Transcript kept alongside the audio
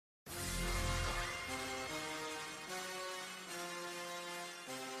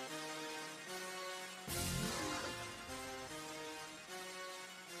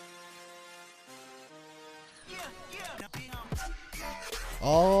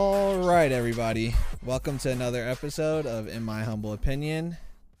All right, everybody. Welcome to another episode of In My Humble Opinion.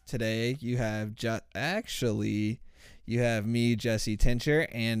 Today you have you have me, Jesse Tincher,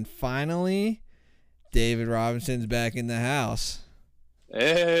 and finally David Robinson's back in the house.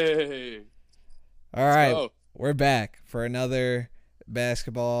 Hey. All right, we're back for another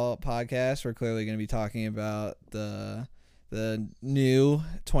basketball podcast. We're clearly going to be talking about the new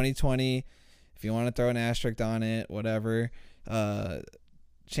 2020, if you want to throw an asterisk on it, whatever,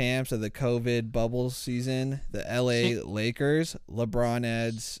 champs of the COVID bubble season, the LA Lakers. LeBron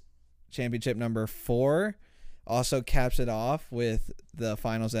adds championship number 4. Also caps it off with the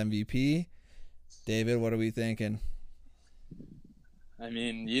finals MVP. David, what are we thinking? I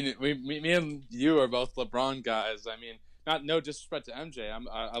mean, me and you are both LeBron guys. I mean, no disrespect to MJ.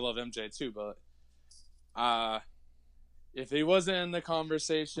 I love MJ too, but if he wasn't in the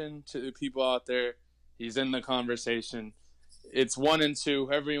conversation, to the people out there, he's in the conversation. It's 1 and 2.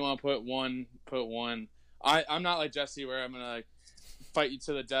 Whoever you want to put one, put one. I'm not like Jesse where I'm gonna fight you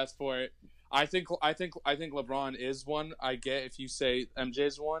to the death for it. I think LeBron is one. I get if you say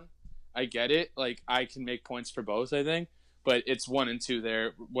MJ's one. I get it. Like I can make points for both. I think, but it's 1 and 2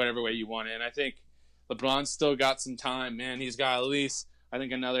 there, whatever way you want it. And I think LeBron's still got some time, man. He's got at least I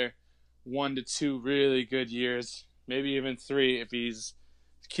think another 1 to 2 really good years, maybe even 3 if he's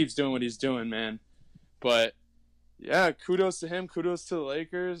keeps doing what he's doing, man. But yeah, kudos to him. Kudos to the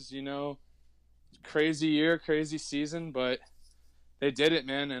Lakers. You know, crazy year, crazy season, but they did it,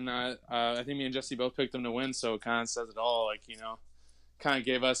 man. And I think me and Jesse both picked them to win, so it kind of says it all. Like, you know, kind of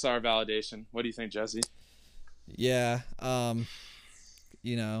gave us our validation. What do you think, Jesse? Yeah,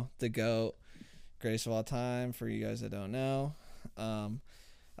 you know, the GOAT, greatest of all time. For you guys that don't know, I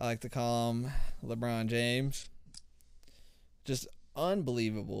like to call him LeBron James. Just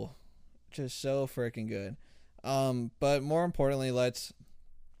unbelievable, just so freaking good. But more importantly,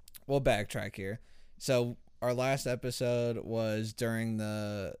 we'll backtrack here. So our last episode was during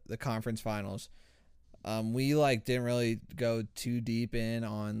the conference finals. We didn't really go too deep in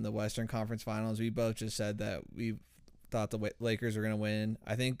on the Western Conference Finals. We both just said that we thought the Lakers were going to win.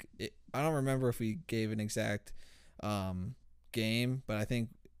 I don't remember if we gave an exact game, but I think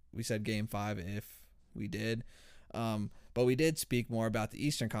we said Game 5 if we did. But we did speak more about the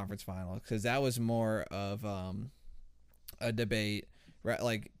Eastern Conference Finals because that was more of a debate. Right?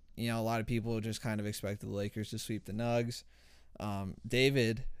 Like, you know, a lot of people just kind of expected the Lakers to sweep the Nugs.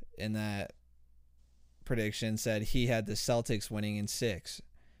 David, in that prediction, said he had the Celtics winning in 6.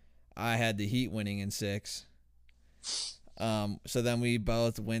 I had the Heat winning in 6. So then we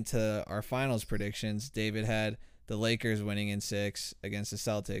both went to our finals predictions. David had the Lakers winning in 6 against the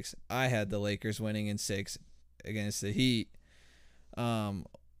Celtics. I had the Lakers winning in 6 against the Heat.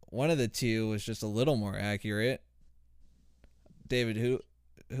 One of the two was just a little more accurate. David,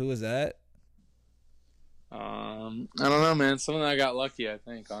 who was that? I don't know, man. Someone I got lucky, I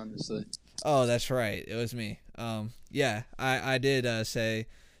think, honestly. Oh, that's right. It was me. Yeah, I did say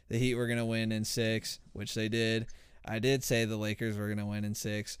the Heat were going to win in 6, which they did. I did say the Lakers were going to win in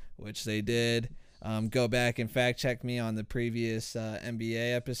 6, which they did. Go back and fact check me on the previous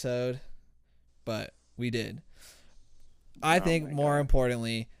NBA episode, but we did. I think more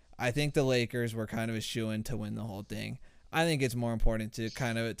importantly, I think the Lakers were kind of a shoo-in to win the whole thing. I think it's more important to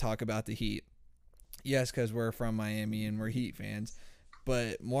kind of talk about the Heat. Yes, because we're from Miami and we're Heat fans.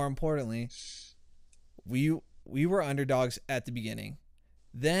 But more importantly, we were underdogs at the beginning.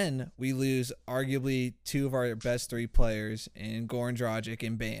 Then we lose arguably 2 of our best 3 players in Goran Dragic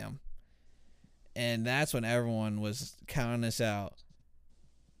and Bam. And that's when everyone was counting us out.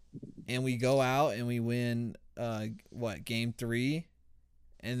 And we go out and we win, Game 3?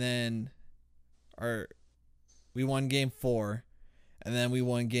 And then we won Game 4. And then we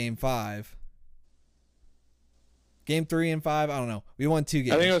won Game 5. Game 3 and 5, I don't know. We won 2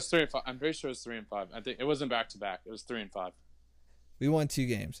 games. I think it was 3 and 5. I'm pretty sure it was 3 and 5. I think it wasn't back to back. It was 3 and 5. We won 2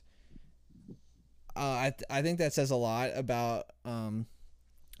 games. I think that says a lot about.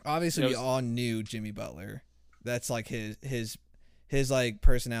 Obviously, we all knew Jimmy Butler. That's like his like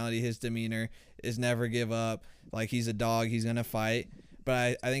personality, his demeanor is never give up. Like he's a dog, he's gonna fight.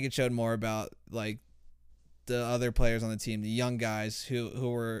 But I think it showed more about like the other players on the team, the young guys who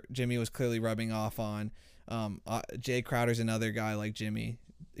were Jimmy was clearly rubbing off on. Jay Crowder's another guy like Jimmy.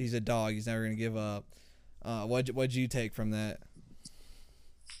 He's a dog. He's never gonna give up. What'd you take from that?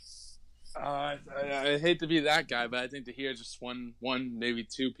 I hate to be that guy, but I think the Heat are just one maybe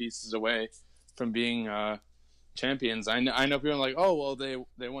 2 pieces away from being champions. I know people are like, oh well,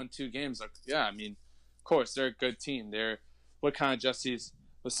 they won 2 games. Like, yeah, I mean, of course they're a good team. They're what kind of Jesse's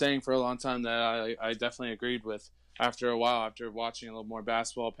was saying for a long time that I definitely agreed with. after a while, after watching a little more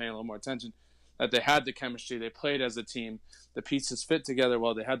basketball, paying a little more attention, that they had the chemistry, they played as a team, the pieces fit together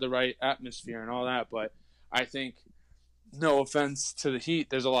well, they had the right atmosphere and all that. But I think, no offense to the Heat,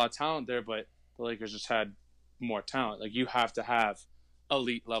 there's a lot of talent there, but the Lakers just had more talent. Like, you have to have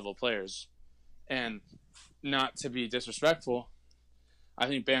elite level players. And not to be disrespectful, I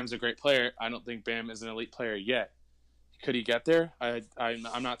think Bam's a great player. I don't think Bam is an elite player yet. Could he get there? I'm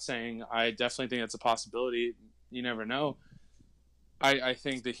not saying. I definitely think it's a possibility. You never know. I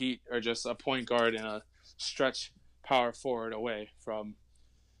think the Heat are just a point guard and a stretch power forward away from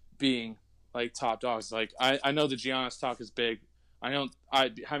being like top dogs. Like, I know the Giannis talk is big. Having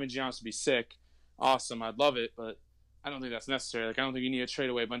Giannis be sick, awesome. I'd love it, but I don't think that's necessary. Like, I don't think you need to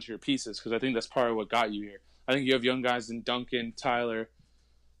trade away a bunch of your pieces, because I think that's part of what got you here. I think you have young guys in Duncan, Tyler,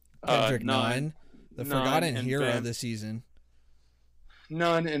 Kendrick Nunn, the forgotten hero Bam. this season.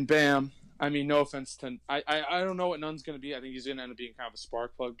 Nunn and Bam. I mean, no offense to I don't know what Nunn's going to be. I think he's going to end up being kind of a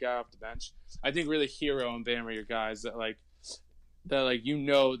spark plug guy off the bench. I think really Hero and Bam are your guys that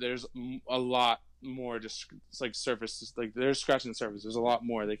there's a lot more just like surface, like they're scratching the surface. There's a lot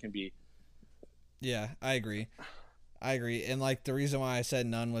more they can be. Yeah, I agree. And like the reason why I said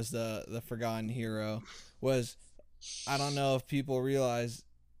Nunn was the forgotten hero was, I don't know if people realize,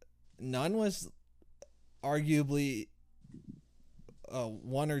 Nunn was arguably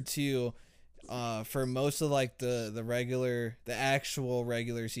one or two for most of like the actual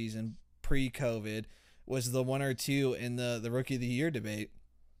regular season pre-COVID, was the one or two in the rookie of the year debate.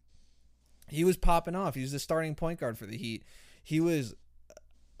 He was popping off. He was the starting point guard for the Heat. He was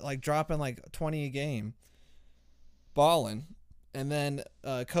like dropping like 20 a game, balling. And then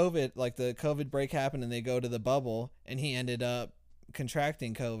COVID, like the COVID break happened and they go to the bubble, and he ended up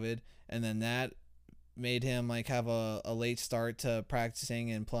contracting COVID, and then that made him like have a late start to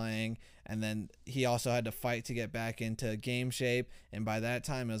practicing and playing, and then he also had to fight to get back into game shape, and by that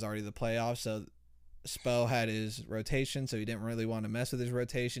time it was already the playoffs. So Spo had his rotation, so he didn't really want to mess with his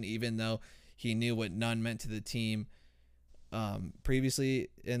rotation, even though he knew what Nunn meant to the team previously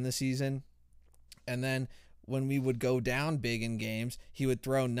in the season. And then when we would go down big in games, he would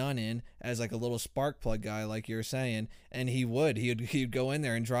throw Nunn in as like a little spark plug guy, like you're saying, and he'd go in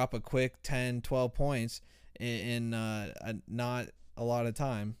there and drop a quick 10, 12 points in not a lot of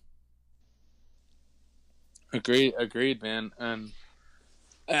time. Agreed, man. And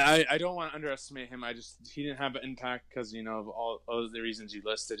I don't want to underestimate him. He didn't have an impact because, of all of the reasons you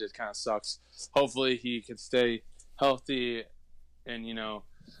listed. It kind of sucks. Hopefully he can stay healthy and,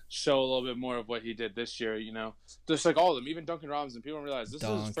 show a little bit more of what he did this year, Just like all of them, even Duncan Robinson, people don't realize this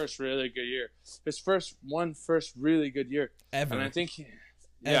is his first really good year. His first really good year. Ever. And I think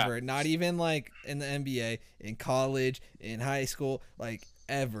ever. Not even like in the NBA, in college, in high school, like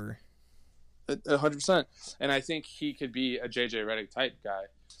ever. 100%. And I think he could be a JJ Redick type guy.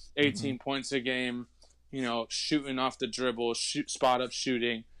 18 points a game, shooting off the dribble, spot up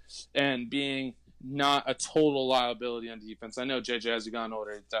shooting, and being not a total liability on defense. I know JJ, as he gotten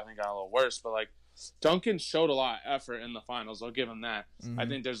older, he definitely got a little worse, but like Duncan showed a lot of effort in the finals. I'll give him that. I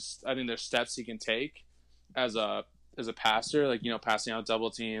think there's steps he can take as a passer, like passing out double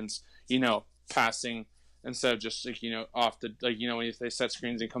teams, passing instead of just like off the when they set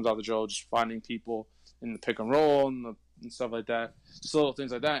screens and he comes off the dribble, just finding people in the pick and roll and stuff like that, just little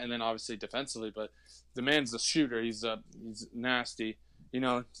things like that. And then obviously defensively, but the man's the shooter. He's nasty.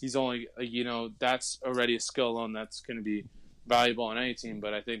 He's only, that's already a skill alone that's going to be valuable on any team.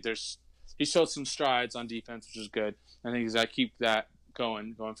 But I think he showed some strides on defense, which is good. I think he's got to keep that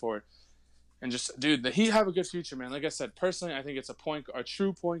going forward. And just, dude, the Heat have a good future, man. Like I said, personally, I think it's a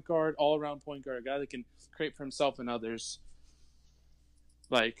true point guard, all-around point guard, a guy that can create for himself and others,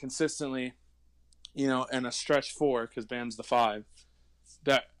 like, consistently, and a stretch four, because Bam's the 5.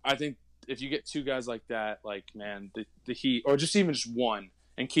 That, I think, if you get two guys like that, like, man, the Heat, or just even just one,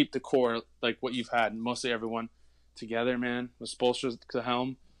 and keep the core, like what you've had, mostly everyone together, man, with Spoelstra to the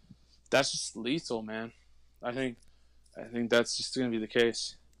helm, that's just lethal, man. I think that's just going to be the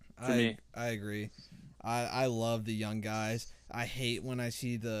case for me. I agree. I love the young guys. I hate when I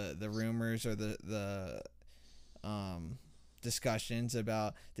see the rumors or the discussions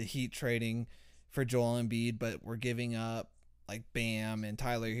about the Heat trading for Joel Embiid, but we're giving up like Bam and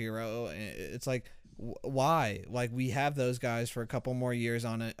Tyler Hero. It's like, why? Like, we have those guys for a couple more years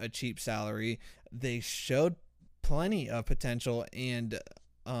on a cheap salary. They showed plenty of potential and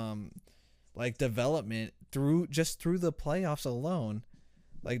like development through the playoffs alone.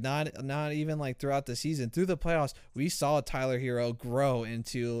 Like, not even like throughout the season. Through the playoffs, we saw Tyler Hero grow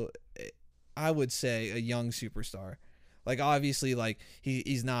into, I would say, a young superstar. Like, obviously, like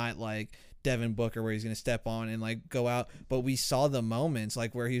he's not like Devin Booker where he's going to step on and like go out. But we saw the moments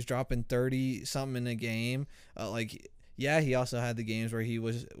like where he was dropping 30 something in a game. He also had the games where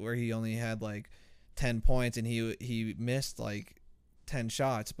he only had like 10 points and he missed like 10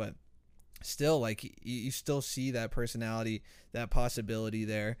 shots, but still like you still see that personality, that possibility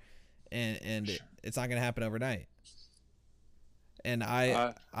there, and it's not going to happen overnight. And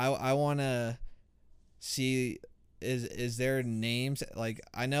I want to see is there names like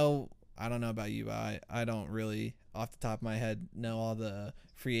I don't know about you, but I don't really off the top of my head know all the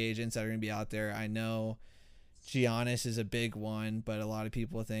free agents that are going to be out there. I know Giannis is a big one, but a lot of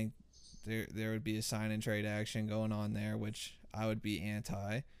people think there would be a sign and trade action going on there, which I would be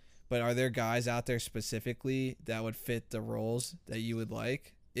anti. But are there guys out there specifically that would fit the roles that you would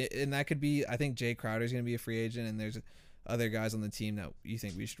like? And that could be, I think Jay Crowder is going to be a free agent, and there's other guys on the team that you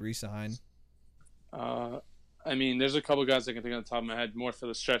think we should re-sign. I mean, there's a couple guys I can think on the top of my head, more for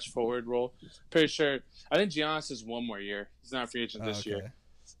the stretch forward role. Pretty sure. I think Giannis is one more year. He's not a free agent this year.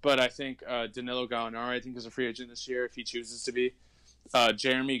 But I think Danilo Gallinari, I think, is a free agent this year if he chooses to be.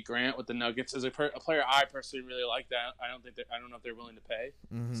 Jeremy Grant with the Nuggets is a player I personally really like. That I don't know if they're willing to pay.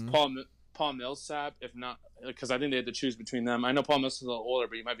 Mm-hmm. Paul Millsap, if not, because I think they had to choose between them. I know Paul Millsap's a little older,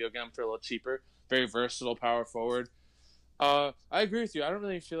 but you might be able to get him for a little cheaper. Very versatile power forward. I agree with you. I don't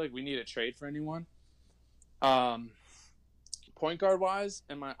really feel like we need a trade for anyone. Point guard wise,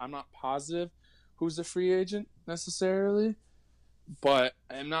 I'm not positive who's a free agent necessarily, but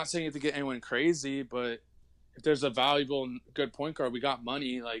I'm not saying you have to get anyone crazy. But if there's a valuable and good point guard, we got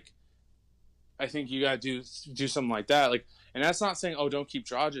money. Like, I think you got to do something like that. Like, and that's not saying, oh, don't keep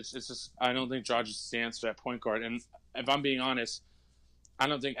Dragic. It's just I don't think Dragic stands for that point guard. And if I'm being honest, I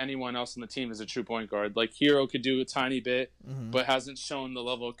don't think anyone else on the team is a true point guard. Like, Hero could do a tiny bit, but hasn't shown the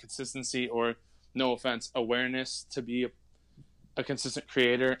level of consistency or, no offense, awareness to be a consistent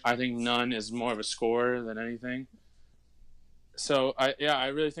creator. I think Nunn is more of a scorer than anything. So, I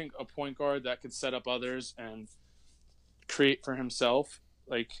really think a point guard that could set up others and create for himself,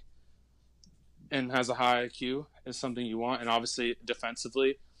 like, and has a high IQ is something you want. And obviously,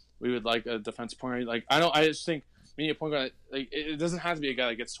 defensively, we would like a defensive point guard. Like, I just think we need a point guard. Like, it doesn't have to be a guy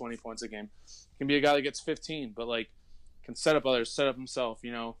that gets 20 points a game. It can be a guy that gets 15, but, like, can set up others, set up himself,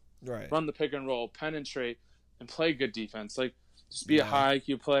 Right. Run the pick and roll, penetrate, and play good defense. Like, just be a high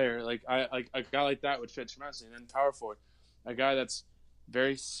IQ player. Like, a guy like that would fit tremendously. And then power forward, a guy that's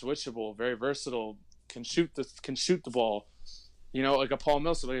very switchable, very versatile, can shoot the ball. Like a Paul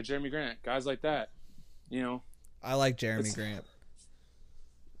Millsap, like a Jeremy Grant, guys like that. I like Jeremy Grant.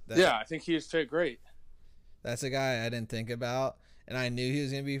 I think he's fit great. That's a guy I didn't think about, and I knew he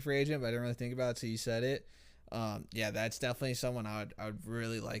was going to be a free agent, but I didn't really think about it until you said it. That's definitely someone I would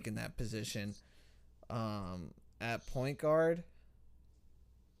really like in that position. At point guard,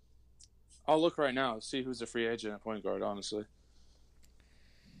 I'll look right now to see who's a free agent at point guard. Honestly,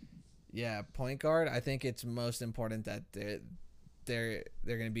 point guard. I think it's most important that they're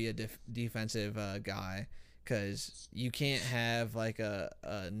going to be a defensive guy, because you can't have like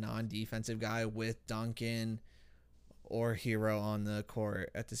a non-defensive guy with Duncan or Hero on the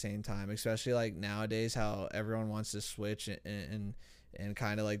court at the same time, especially like nowadays how everyone wants to switch and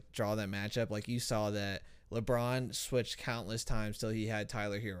kind of like draw that matchup. Like, you saw that LeBron switched countless times till he had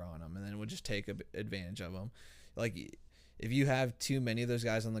Tyler Hero on him and then would just take advantage of him. Like, if you have too many of those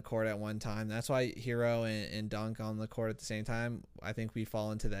guys on the court at one time, that's why Hero and Dunk on the court at the same time, I think we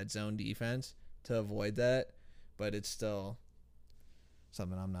fall into that zone defense to avoid that, but it's still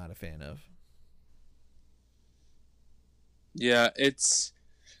something I'm not a fan of. Yeah,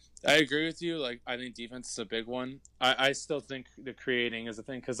 I agree with you. Like, I think defense is a big one. I still think the creating is a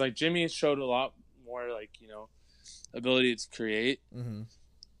thing, because like Jimmy showed a lot more like ability to create,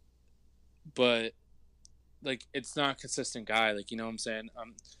 but like it's not a consistent guy. Like, what I'm saying.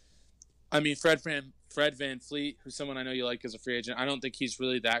 I mean, Fred VanVleet, who's someone I know you like as a free agent. I don't think he's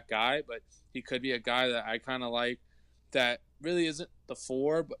really that guy, but he could be a guy that I kind of like. That really isn't the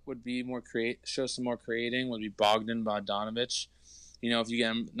four, but would be more show some more creating. Would be Bogdanovich. If you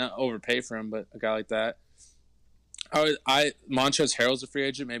get him, not overpay for him, but a guy like that. Montrezl Harrell's a free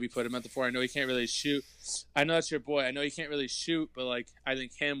agent. Maybe put him at the four. I know he can't really shoot. I know that's your boy. I know he can't really shoot, but like I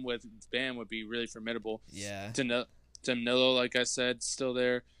think him with Bam would be really formidable. Yeah. Danilo, like I said, still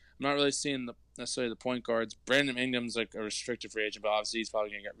there. I'm not really seeing necessarily the point guards. Brandon Ingram's like a restricted free agent, but obviously he's probably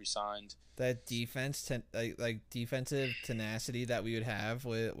gonna get re-signed. That defensive tenacity that we would have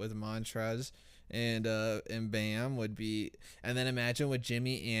with Montrez and Bam would be, and then imagine with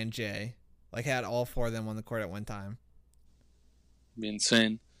Jimmy and Jay, like had all four of them on the court at one time. It'd be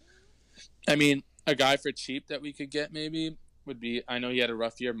insane. I mean, a guy for cheap that we could get maybe would be, I know he had a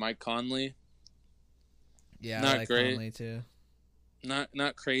rough year, Mike Conley. Yeah, I Not like great. Conley too.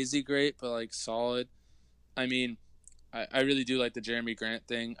 Not crazy great, but like solid. I mean, I really do like the Jeremy Grant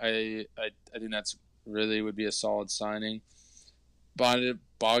thing. I think that's really would be a solid signing. Bogdan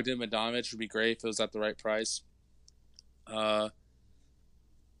Bogdanovic would be great if it was at the right price. Uh,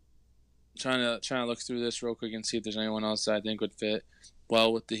 trying to look through this real quick and see if there's anyone else that I think would fit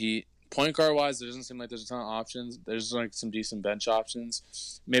well with the Heat. Point guard wise, there doesn't seem like there's a ton of options. There's like some decent bench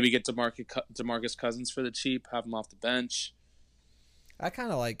options. Maybe get DeMarcus Cousins for the cheap, have him off the bench. I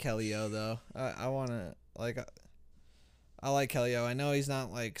kind of like Kelly O though. I want to like. I like Kelly O. I know he's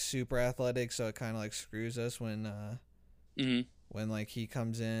not like super athletic, so it kind of like screws us Mm-hmm. when like he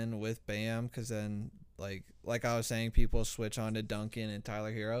comes in with Bam, because then like I was saying, people switch on to Duncan and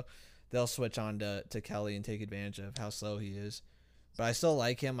Tyler Hero. They'll switch on to Kelly and take advantage of how slow he is. But I still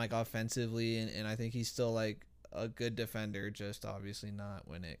like him like offensively, and I think he's still like a good defender, just obviously not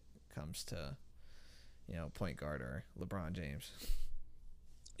when it comes to, point guard or LeBron James.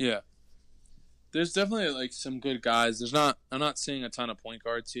 Yeah, there's definitely like some good guys. I'm not seeing a ton of point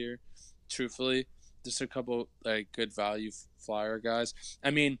guards here, truthfully. Just a couple like good value flyer guys.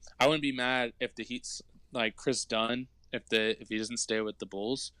 I mean, I wouldn't be mad if the Heat's like Chris Dunn if he doesn't stay with the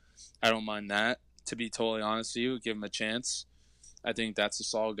Bulls. I don't mind that. To be totally honest with you, give him a chance. I think that's a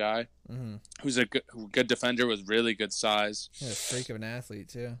solid guy who's a good defender with really good size. Yeah, a freak of an athlete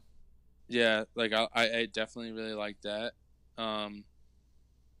too. Yeah, like I definitely really like that.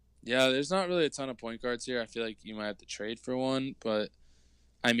 Yeah, there's not really a ton of point guards here. I feel like you might have to trade for one, but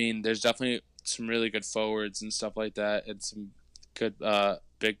I mean, there's definitely some really good forwards and stuff like that, and some good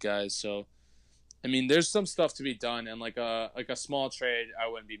big guys. So, I mean, there's some stuff to be done, and like a small trade, I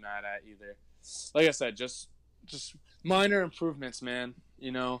wouldn't be mad at either. Like I said, just minor improvements, man.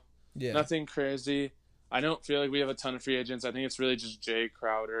 Yeah. Nothing crazy. I don't feel like we have a ton of free agents. I think it's really just Jay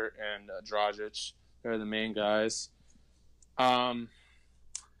Crowder and Dragic. They're the main guys.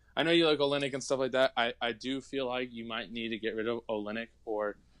 I know you like Olynyk and stuff like that. I do feel like you might need to get rid of Olynyk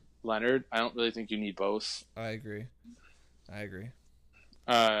or Leonard. I don't really think you need both. I agree.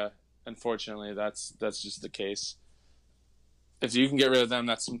 Unfortunately, that's just the case. If you can get rid of them,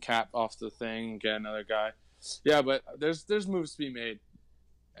 that's some cap off the thing. Get another guy. Yeah, but there's moves to be made.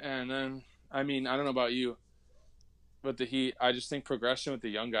 And then, I mean, I don't know about you, but the Heat, I just think progression with the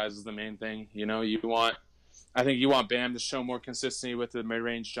young guys is the main thing. I think you want Bam to show more consistency with the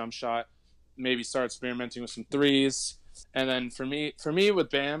mid-range jump shot. Maybe start experimenting with some threes. And then for me with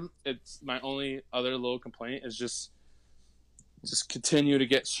Bam, it's my only other little complaint is just continue to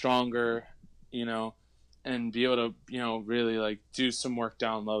get stronger, and be able to, really like do some work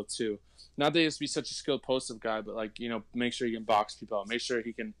down low too. Not that he has to be such a skilled post-up guy, but like, make sure he can box people out. Make sure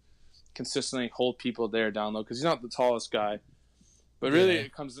he can consistently hold people there down low because he's not the tallest guy. But really,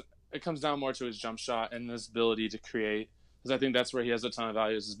 it comes down more to his jump shot and his ability to create. Because I think that's where he has a ton of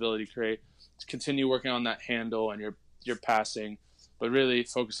value, is his ability to create. To continue working on that handle and your passing, but really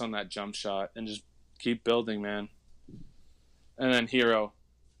focus on that jump shot and just keep building, man. And then Hero,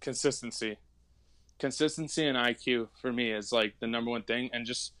 consistency and IQ for me is like the number one thing. And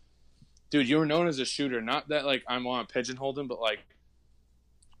just, dude, you were known as a shooter. Not that like I want to pigeonhole him, but like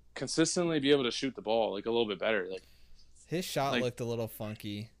consistently be able to shoot the ball like a little bit better. Like his shot looked a little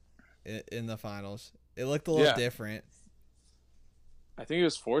funky in the finals. It looked a little different. I think he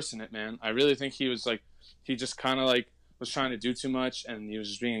was forcing it, man. I really think he was like, he just kind of like was trying to do too much, and he was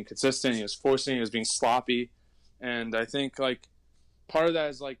just being inconsistent. He was forcing. He was being sloppy, and I think like part of that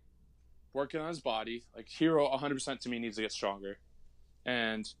is like working on his body. Like Hero, 100% to me needs to get stronger,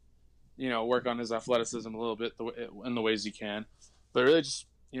 and work on his athleticism a little bit in the ways he can, but really just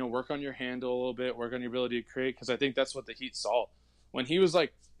work on your handle a little bit, work on your ability to create, because I think that's what the Heat saw when he was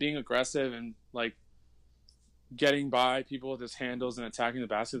like being aggressive and like getting by people with his handles and attacking the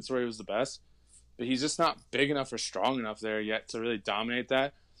basket. That's where he was the best, but he's just not big enough or strong enough there yet to really dominate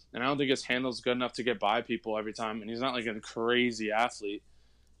that. And I don't think his handle's good enough to get by people every time. And he's not like a crazy athlete.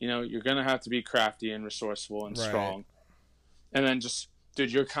 You're gonna have to be crafty and resourceful and strong. And then just,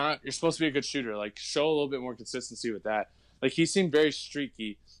 dude, you're supposed to be a good shooter. Like, show a little bit more consistency with that. Like, he seemed very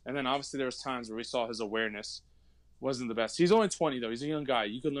streaky. And then obviously there was times where we saw his awareness wasn't the best. He's only 20 though. He's a young guy.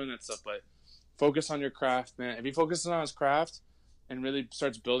 You can learn that stuff, but focus on your craft, man. If he focuses on his craft and really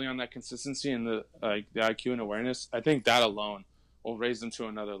starts building on that consistency and the IQ and awareness, I think that alone will raise him to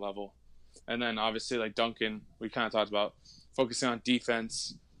another level. And then obviously like Duncan, we kind of talked about focusing on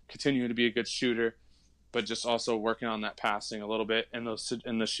defense, continuing to be a good shooter, but just also working on that passing a little bit in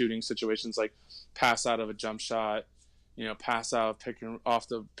the shooting situations, like pass out of a jump shot, pass out off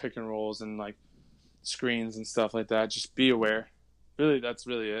the pick and rolls, and like screens and stuff like that. Just be aware. Really, that's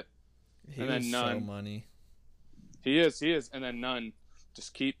really it. He And was then so none. money. He is. And then none.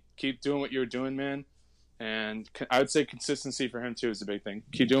 Just keep doing what you're doing, man. And I would say consistency for him too is a big thing.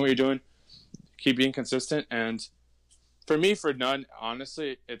 Keep doing what you're doing. Keep being consistent. And for me, for none,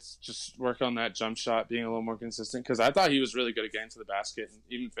 honestly, it's just work on that jump shot, being a little more consistent. Because I thought he was really good at getting to the basket and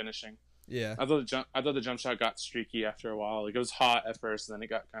even finishing. Yeah. I thought the jump shot got streaky after a while. Like it was hot at first, and then it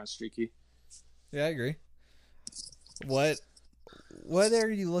got kind of streaky. Yeah, I agree. What are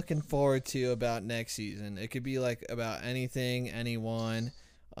you looking forward to about next season? It could be like about anything, anyone.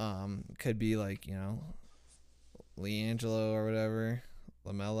 Could be like, LiAngelo or whatever.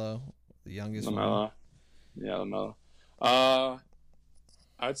 LaMelo, the youngest one. Yeah, LaMelo.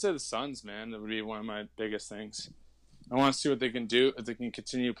 I'd say the Suns, man. That would be one of my biggest things. I want to see what they can do. If they can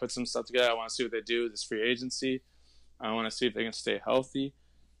continue to put some stuff together, I want to see what they do with this free agency. I want to see if they can stay healthy.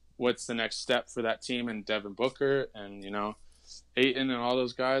 What's the next step for that team and Devin Booker and, Ayton and all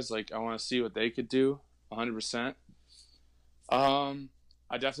those guys? Like, I want to see what they could do 100%.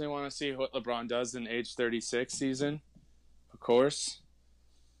 I definitely want to see what LeBron does in age 36 season, of course.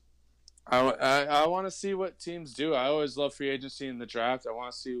 I want to see what teams do. I always love free agency in the draft. I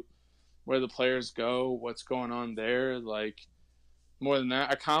want to see where the players go, what's going on there. Like, more than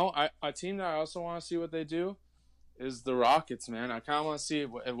that, a team that I also want to see what they do is the Rockets, man. I kind of want to see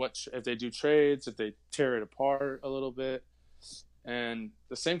what if they do trades, if they tear it apart a little bit. And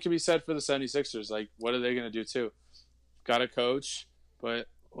the same can be said for the 76ers. Like, what are they going to do too? Got a coach, but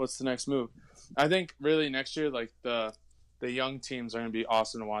what's the next move? I think really next year, like the young teams are going to be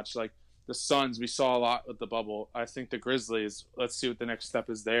awesome to watch. Like the Suns, we saw a lot with the bubble. I think the Grizzlies, let's see what the next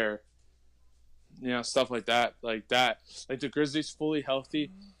step is there. Stuff like that. Like the Grizzlies fully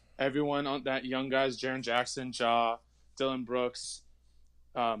healthy. Everyone on that young guys, Jaren Jackson, Ja, Dylan Brooks,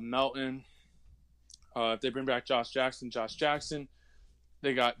 Melton. If they bring back Josh Jackson,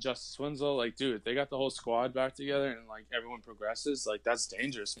 they got Justice Winslow. Like, dude, they got the whole squad back together, and like everyone progresses. Like, that's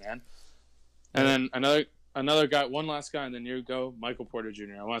dangerous, man. And then another guy, one last guy, and then you go Michael Porter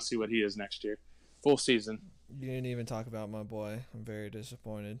Jr. I want to see what he is next year, full season. You didn't even talk about my boy. I'm very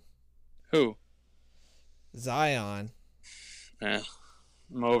disappointed. Who? Zion. Yeah,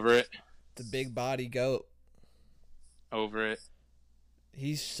 I'm over it. The big body goat. Over it.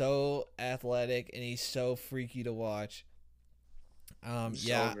 He's so athletic and he's so freaky to watch. I'm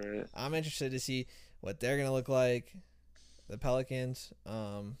interested to see what they're gonna look like. The Pelicans.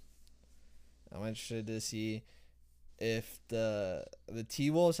 I'm interested to see if the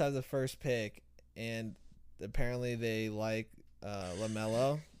T-Wolves have the first pick, and apparently they like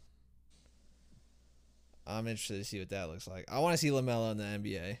LaMelo. I'm interested to see what that looks like. I want to see LaMelo in the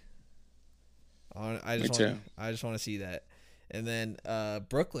NBA. I just want to see that. And then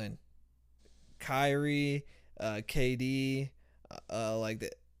Brooklyn, Kyrie, KD,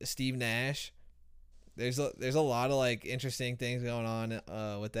 Steve Nash. There's a lot of like interesting things going on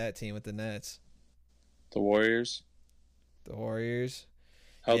with that team with the Nets. The Warriors.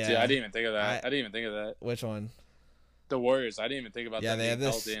 Healthy. Yeah. I didn't even think of that. I didn't even think of that. Which one? The Warriors. I didn't even think about that. They have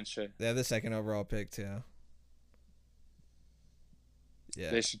healthy and shit. They have the second overall pick too.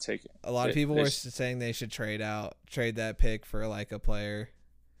 Yeah, they should take it. A lot of people were saying they should trade that pick for like a player.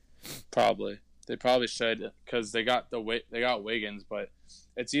 Probably, they probably should because they got Wiggins, but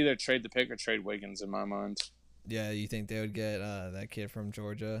it's either trade the pick or trade Wiggins in my mind. Yeah, you think they would get that kid from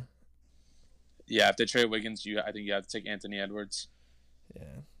Georgia? Yeah, if they trade Wiggins, I think you have to take Anthony Edwards.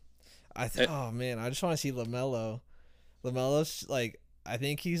 Yeah, oh man, I just want to see LaMelo. LaMelo's like. I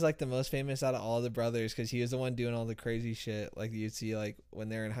think he's like the most famous out of all the brothers because he was the one doing all the crazy shit like you'd see like when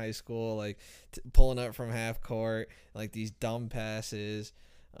they're in high school, like pulling up from half court, like these dumb passes.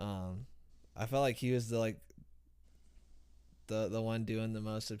 I felt like he was the one doing the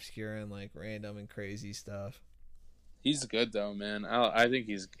most obscure and like random and crazy stuff. He's good though, man. I think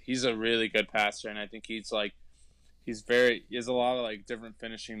he's a really good passer, and I think he has a lot of like different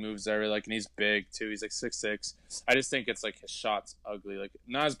finishing moves there, like, and he's big too. He's like 6'6". I just think it's like his shot's ugly, like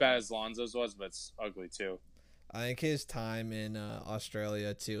not as bad as Lonzo's was, but it's ugly too. I think his time in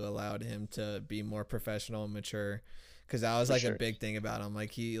Australia too allowed him to be more professional and mature, because that was like a big thing about him. Like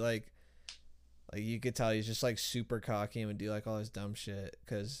he like you could tell he's just like super cocky and would do like all this dumb shit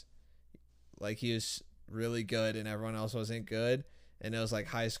because like he was really good and everyone else wasn't good, and it was like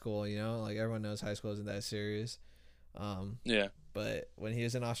high school, like everyone knows high school isn't that serious. Yeah. But when he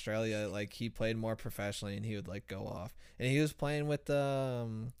was in Australia, like he played more professionally and he would like go off. And he was playing with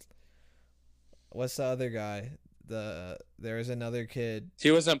what's the other guy? there was another kid.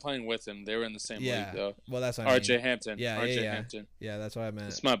 He wasn't playing with him. They were in the same league though. Well, that's what I mean. RJ Hampton. Yeah, RJ yeah. Hampton. Yeah, that's what I meant.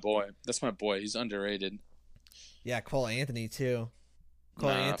 That's my boy. That's my boy. He's underrated. Yeah, Cole Anthony too. Cole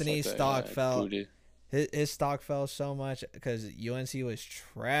Nah, Anthony's fuck that stock guy. fell. Booty. His stock fell so much because UNC was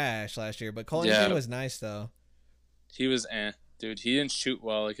trash last year. But Cole Yeah. Anthony was nice though. He was dude. He didn't shoot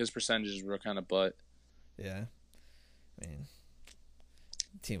well. Like his percentages were kind of butt. Yeah, I mean,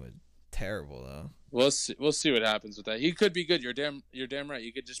 the team was terrible though. We'll see what happens with that. He could be good. You're damn right.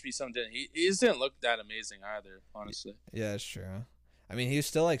 He could just be something. He didn't look that amazing either, honestly. Yeah, that's true. I mean, he was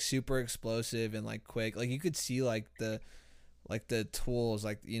still like super explosive and like quick. Like you could see like the tools,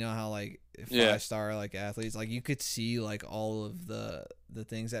 like you know how like 5-star like athletes, like you could see like all of the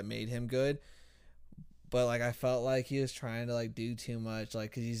things that made him good. But like I felt like he was trying to like do too much, like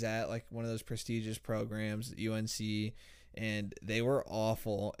because he's at like one of those prestigious programs, UNC, and they were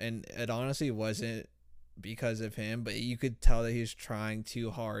awful. And it honestly wasn't because of him, but you could tell that he was trying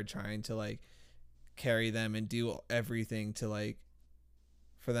too hard, trying to like carry them and do everything to like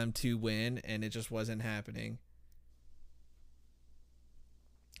for them to win, and it just wasn't happening.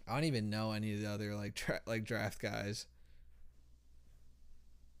 I don't even know any of the other like draft guys.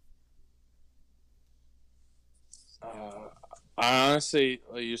 I honestly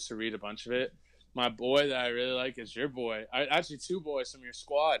used to read a bunch of it. My boy that I really like is your boy. Actually, two boys from your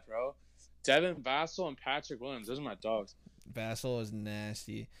squad, bro. Devin Vassell and Patrick Williams. Those are my dogs. Vassell was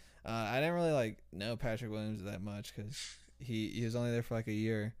nasty. I didn't really like know Patrick Williams that much because he was only there for like a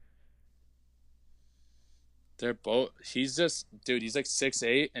year. They're both. He's just, dude. He's like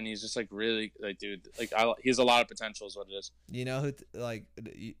 6'8", and he's just like really like, dude. Like he has a lot of potential, is what it is. You know who like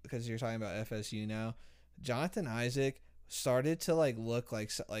because you're talking about FSU now. Jonathan Isaac started to like look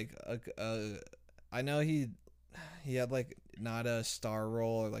like I know he had like not a star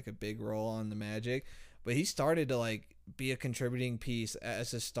role or like a big role on the Magic, but he started to like be a contributing piece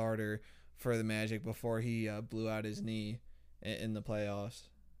as a starter for the Magic before he blew out his knee in the playoffs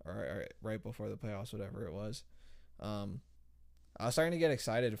or right before the playoffs, whatever it was. I was starting to get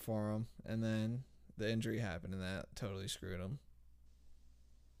excited for him, and then the injury happened, and that totally screwed him.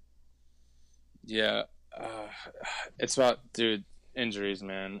 Yeah. It's about, dude, injuries,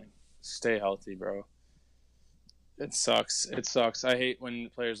 man. Stay healthy, bro. It sucks. I hate when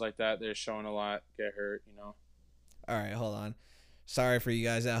players like that, they're showing a lot, get hurt, you know. All right, hold on. Sorry for you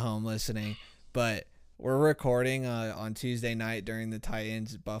guys at home listening, but we're recording on Tuesday night during the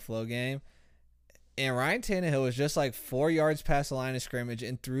Titans-Buffalo game, and Ryan Tannehill was just like 4 yards past the line of scrimmage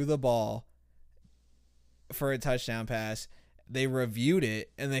and threw the ball for a touchdown pass. They reviewed it,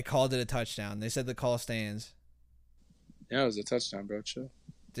 and they called it a touchdown. They said the call stands. Yeah, it was a touchdown, bro. Chill.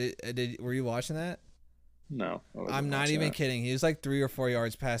 Were you watching that? No. I'm not even kidding. He was like 3 or 4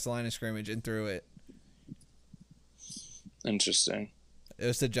 yards past the line of scrimmage and threw it. Interesting. It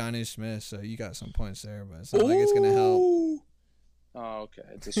was to Jonnu Smith, so you got some points there, but it's not like it's going to help. Oh,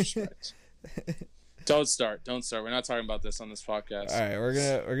 okay. Disrespect. Don't start. We're not talking about this on this podcast. All right, we're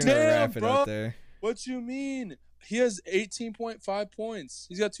gonna wrap it up there. What you mean? He has 18.5 points.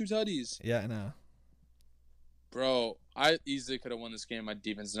 He's got 2 tutties. Yeah, I know. Bro, I easily could have won this game. My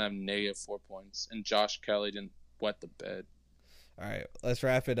defense didn't have -4 points, and Josh Kelly didn't wet the bed. All right, let's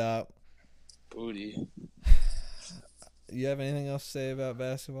wrap it up. Booty. You have anything else to say about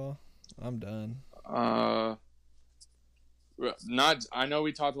basketball? I'm done. I know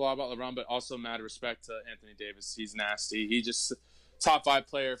we talked a lot about LeBron, but also mad respect to Anthony Davis. He's nasty. He just top 5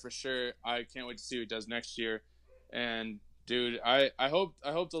 player for sure. I can't wait to see what he does next year. And dude, I hope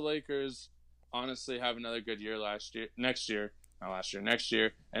the Lakers honestly have another good year next year,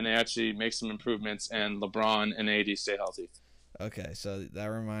 and they actually make some improvements, and LeBron and AD stay healthy. Okay, so that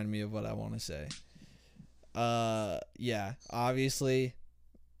reminded me of what I want to say. Yeah, obviously,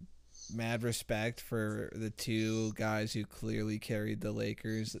 mad respect for the 2 guys who clearly carried the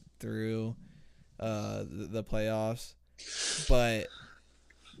Lakers through the playoffs, but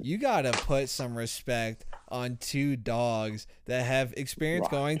you gotta put some respect on 2 dogs that have experience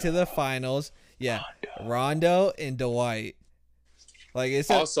going to the finals. Yeah, Rondo and Dwight. Like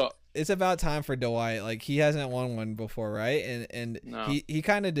it's about time for Dwight. Like he hasn't won one before, right? And No. he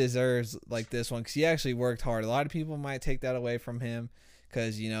kind of deserves like this one because he actually worked hard. A lot of people might take that away from him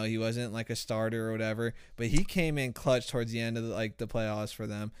because he wasn't like a starter or whatever, but he came in clutch towards the end of the playoffs for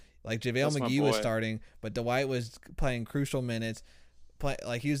them. Like JaVale McGee was starting, but Dwight was playing crucial minutes.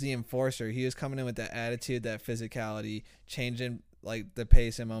 Like he was the enforcer. He was coming in with that attitude, that physicality, changing like the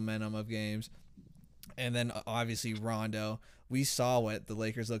pace and momentum of games. And then obviously Rondo. We saw what the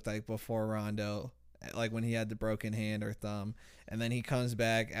Lakers looked like before Rondo, like when he had the broken hand or thumb. And then he comes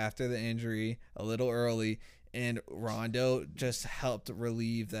back after the injury a little early And Rondo just helped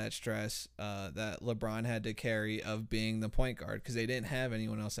relieve that stress that LeBron had to carry of being the point guard because they didn't have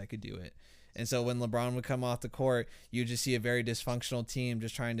anyone else that could do it. And so when LeBron would come off the court, you just see a very dysfunctional team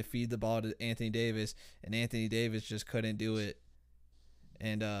just trying to feed the ball to Anthony Davis, and Anthony Davis just couldn't do it.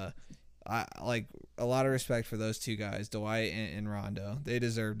 And I like a lot of respect for those two guys, Dwight and Rondo. They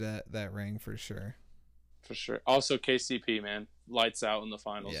deserved that ring for sure. For sure. Also, KCP, man, lights out in the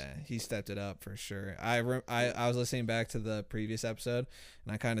finals. Yeah, he stepped it up for sure. I was listening back to the previous episode,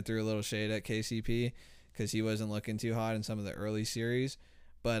 and I kind of threw a little shade at KCP because he wasn't looking too hot in some of the early series.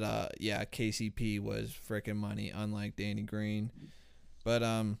 But yeah, KCP was freaking money, unlike Danny Green. But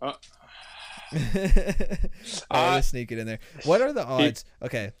I was sneaking in there. What are the odds?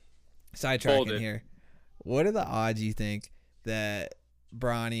 Okay, sidetracking here. What are the odds you think that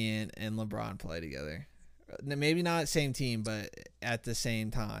Bronny and LeBron play together? Maybe not same team, but at the same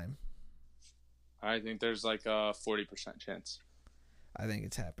time. I think there's like a 40% chance. I think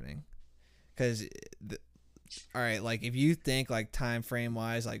it's happening. Because, all right, like if you think like time frame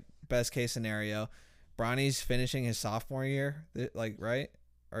wise, like best case scenario, Bronny's finishing his sophomore year, like right?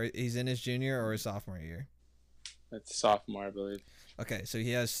 Or he's in his junior or his sophomore year? It's sophomore, I believe. Okay, so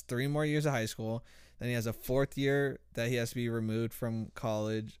he has 3 more years of high school. Then he has a 4th year that he has to be removed from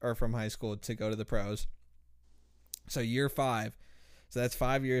college or from high school to go to the pros. So year 5, so that's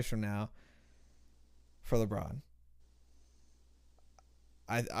 5 years from now for LeBron.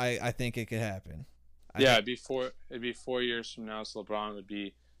 I think it could happen. It'd be 4 years from now, so LeBron would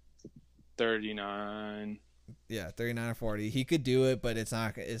be 39. Yeah, 39 or 40. He could do it, but it's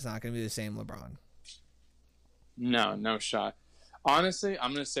not going to be the same LeBron. No shot. Honestly,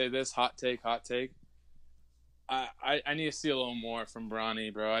 I'm going to say this hot take. I need to see a little more from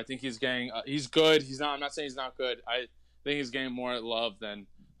Bronny, bro. I think he's getting he's good. I'm not saying he's not good. I think he's getting more love than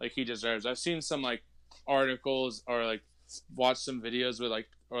like he deserves. I've seen some like articles or like watched some videos with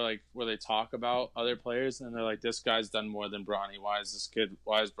where they talk about other players and they're like, this guy's done more than Bronny. Why is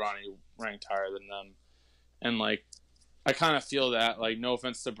Bronny ranked higher than them? And like I kind of feel that, like, no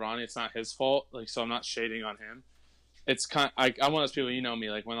offense to Bronny, it's not his fault. Like, so I'm not shading on him. It's kind of, I'm one of those people, you know me,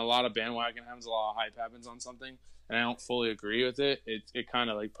 like when a lot of bandwagon happens, a lot of hype happens on something, and I don't fully agree with it, it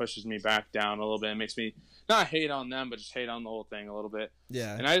kind of like pushes me back down a little bit. It makes me not hate on them, but just hate on the whole thing a little bit.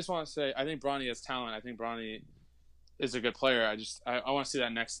 Yeah. And I just want to say, I think Bronny has talent. I think Bronny is a good player. I want to see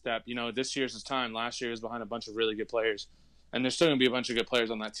that next step. You know, this year's his time. Last year he was behind a bunch of really good players, and there's still going to be a bunch of good players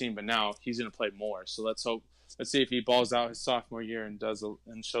on that team, but now he's going to play more. So let's see if he balls out his sophomore year and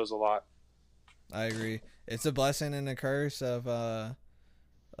shows a lot. I agree. It's a blessing and a curse of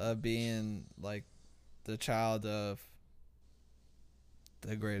being like the child of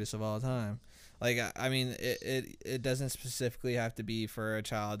the greatest of all time. Like, I mean, it doesn't specifically have to be for a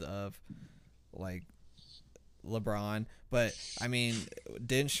child of like LeBron, but I mean,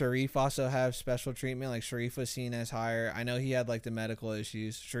 didn't Sharif also have special treatment? Like, Sharif was seen as higher. I know he had like the medical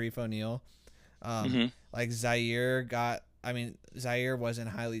issues, Sharif O'Neal. Like Zaire wasn't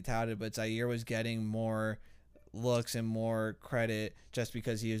highly touted, but Zaire was getting more looks and more credit just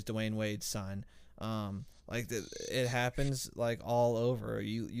because he is Dwayne Wade's son. It happens like all over.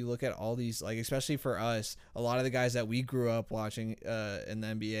 You look at all these, like, especially for us, a lot of the guys that we grew up watching in the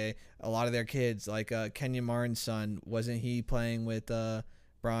NBA, a lot of their kids, like Kenyon Martin's son, wasn't he playing with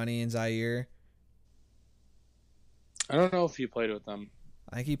Bronny and Zaire? I don't know if he played with them.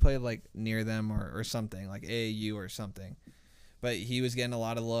 I think he played like near them or something, like AAU or something. But he was getting a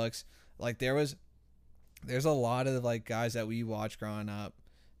lot of looks. Like there's a lot of like guys that we watched growing up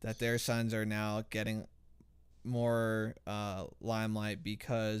that their sons are now getting more limelight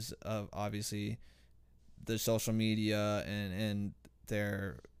because of obviously the social media and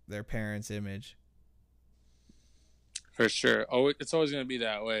their parents' image. For sure. Oh, it's always going to be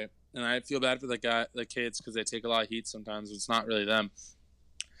that way. And I feel bad for the kids because they take a lot of heat sometimes. It's not really them.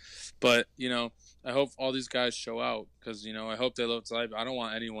 But, you know, I hope all these guys show out because, you know, I hope they live up to life. I don't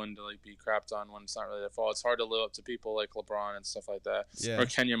want anyone to, like, be crapped on when it's not really their fault. It's hard to live up to people like LeBron and stuff like that. Yeah. Or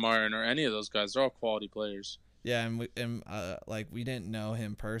Kenyon Martin or any of those guys. They're all quality players. Yeah, and we didn't know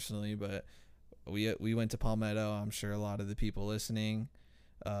him personally, but we went to Palmetto. I'm sure a lot of the people listening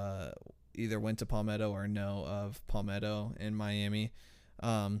either went to Palmetto or know of Palmetto in Miami.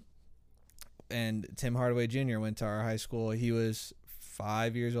 And Tim Hardaway Jr. went to our high school. He was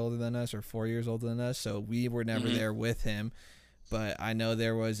 5 years older than us or 4 years older than us, so we were never there with him. But I know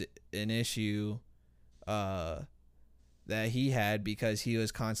there was an issue that he had because he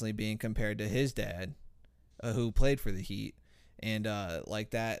was constantly being compared to his dad, who played for the Heat, and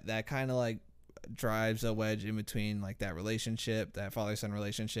like that kind of like drives a wedge in between like that relationship, that father-son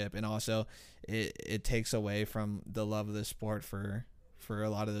relationship, and also it takes away from the love of the sport for a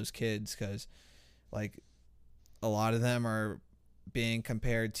lot of those kids, because like a lot of them are being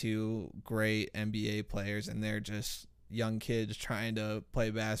compared to great NBA players, and they're just young kids trying to play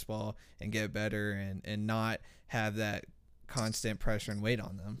basketball and get better and not have that constant pressure and weight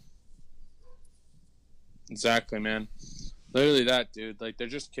on them. Exactly, man. Literally that, dude. Like, they're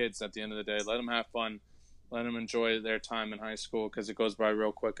just kids at the end of the day. Let them have fun. Let them enjoy their time in high school, because it goes by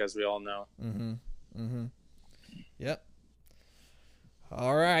real quick, as we all know. Yep.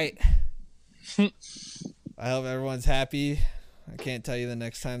 All right. I hope everyone's happy. I can't tell you the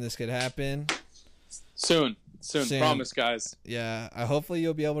next time this could happen. Soon. Promise, guys. Yeah. Hopefully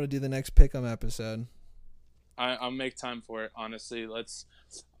you'll be able to do the next Pick'em episode. I'll make time for it, honestly. Let's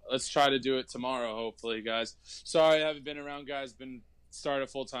try to do it tomorrow, hopefully, guys. Sorry I haven't been around, guys. Been started a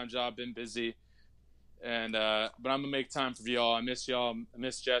full-time job, been busy. And but I'm gonna make time for y'all. I miss y'all. I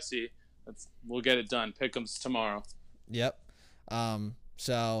miss Jesse. We'll get it done. Pick'em's tomorrow. Yep.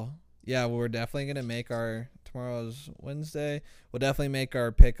 So yeah, we're definitely gonna make tomorrow's Wednesday. We'll definitely make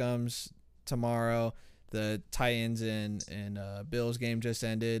our Pick'ems tomorrow. The Titans and Bills game just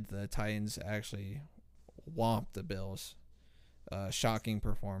ended. The Titans actually whomped the Bills. Shocking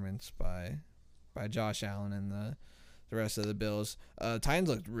performance by Josh Allen and the rest of the Bills. Titans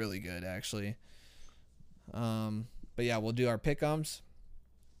looked really good, actually. But yeah, we'll do our Pick'ems.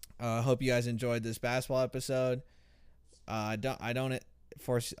 Hope you guys enjoyed this basketball episode. I don't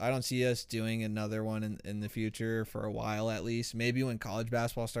see us doing another one in the future for a while, at least. Maybe when college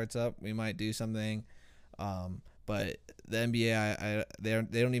basketball starts up, we might do something. But the NBA,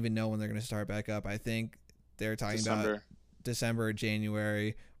 they don't even know when they're going to start back up. I think they're talking about December or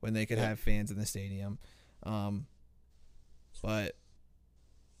January when they could have fans in the stadium. But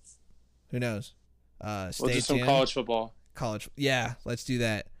who knows? We'll do some college football. Yeah, let's do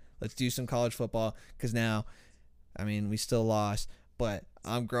that. Let's do some college football, because now, I mean, we still lost, but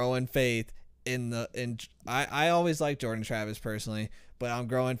I'm growing faith I always liked Jordan Travis personally, but I'm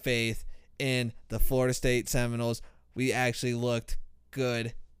growing faith in the Florida State Seminoles. We actually looked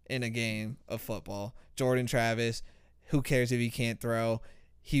good in a game of football. Jordan Travis, who cares if he can't throw?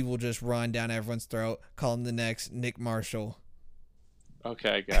 He will just run down everyone's throat. Call him the next Nick Marshall.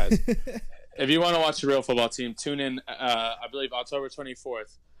 Okay, guys. If you want to watch a real football team, tune in, I believe, October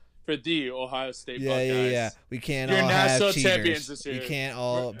 24th for the Ohio State Buckeyes. Yeah. We can't You're all national have cheaters. champions this year. We can't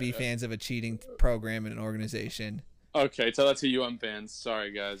all be fans of a cheating program and an organization. Okay, tell that to UM fans.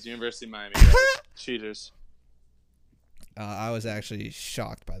 Sorry, guys. University of Miami, guys. Cheaters. I was actually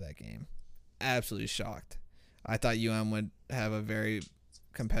shocked by that game. Absolutely shocked. I thought UM would have a very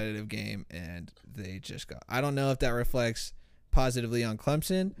competitive game, and they just got... I don't know if that reflects positively on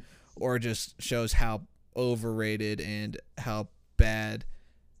Clemson or just shows how overrated and how bad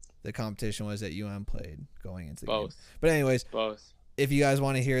the competition was that UM played going into the game. But anyways, if you guys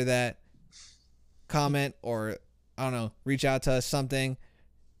want to hear that, comment or, I don't know, reach out to us something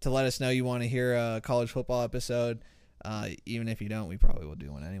to let us know you want to hear a college football episode. Even if you don't, we probably will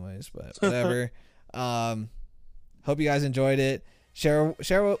do one anyways, but whatever. Hope you guys enjoyed it. Share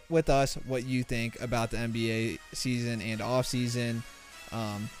with us what you think about the NBA season and off season.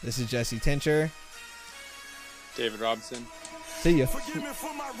 This is Jesse Tincher. David Robinson. See ya. Forgive me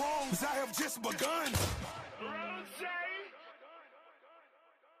for my wrongs, I have just begun.